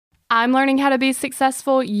I'm learning how to be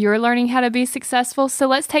successful. You're learning how to be successful. So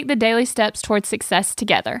let's take the daily steps towards success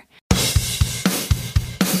together.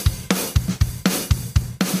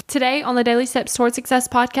 Today on the Daily Steps Towards Success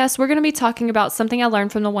podcast, we're going to be talking about something I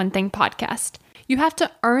learned from the One Thing podcast. You have to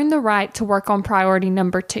earn the right to work on priority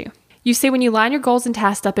number 2. You see, when you line your goals and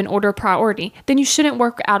tasks up in order of priority, then you shouldn't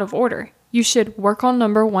work out of order. You should work on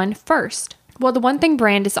number 1 first. Well, the One Thing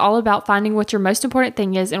brand is all about finding what your most important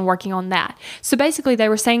thing is and working on that. So basically, they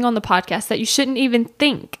were saying on the podcast that you shouldn't even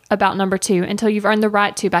think about number 2 until you've earned the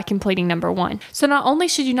right to by completing number 1. So not only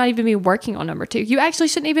should you not even be working on number 2, you actually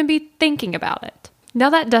shouldn't even be thinking about it. Now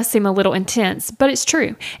that does seem a little intense, but it's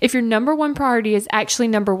true. If your number 1 priority is actually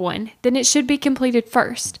number 1, then it should be completed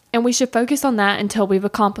first, and we should focus on that until we've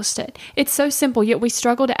accomplished it. It's so simple, yet we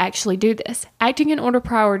struggle to actually do this. Acting in order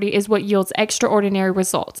priority is what yields extraordinary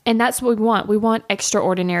results, and that's what we want. We want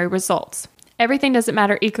extraordinary results. Everything doesn't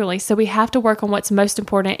matter equally, so we have to work on what's most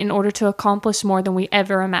important in order to accomplish more than we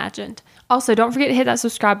ever imagined. Also, don't forget to hit that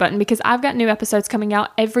subscribe button because I've got new episodes coming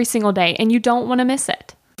out every single day, and you don't want to miss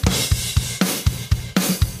it.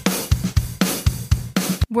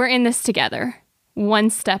 We're in this together, one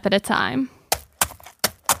step at a time.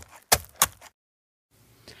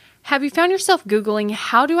 Have you found yourself Googling,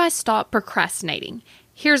 how do I stop procrastinating?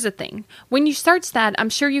 Here's the thing. When you search that, I'm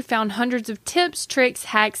sure you found hundreds of tips, tricks,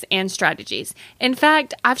 hacks, and strategies. In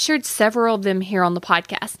fact, I've shared several of them here on the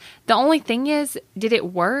podcast. The only thing is, did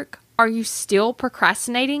it work? Are you still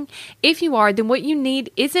procrastinating? If you are, then what you need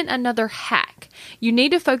isn't another hack. You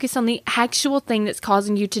need to focus on the actual thing that's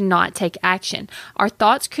causing you to not take action. Our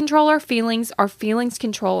thoughts control our feelings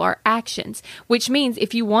control our actions, which means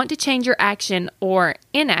if you want to change your action or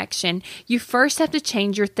inaction, you first have to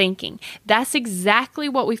change your thinking. That's exactly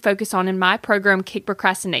what we focus on in my program, Kick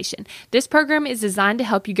Procrastination. This program is designed to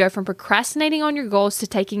help you go from procrastinating on your goals to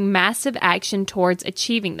taking massive action towards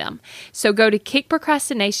achieving them. So go to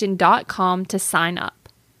kickprocrastination.com to sign up.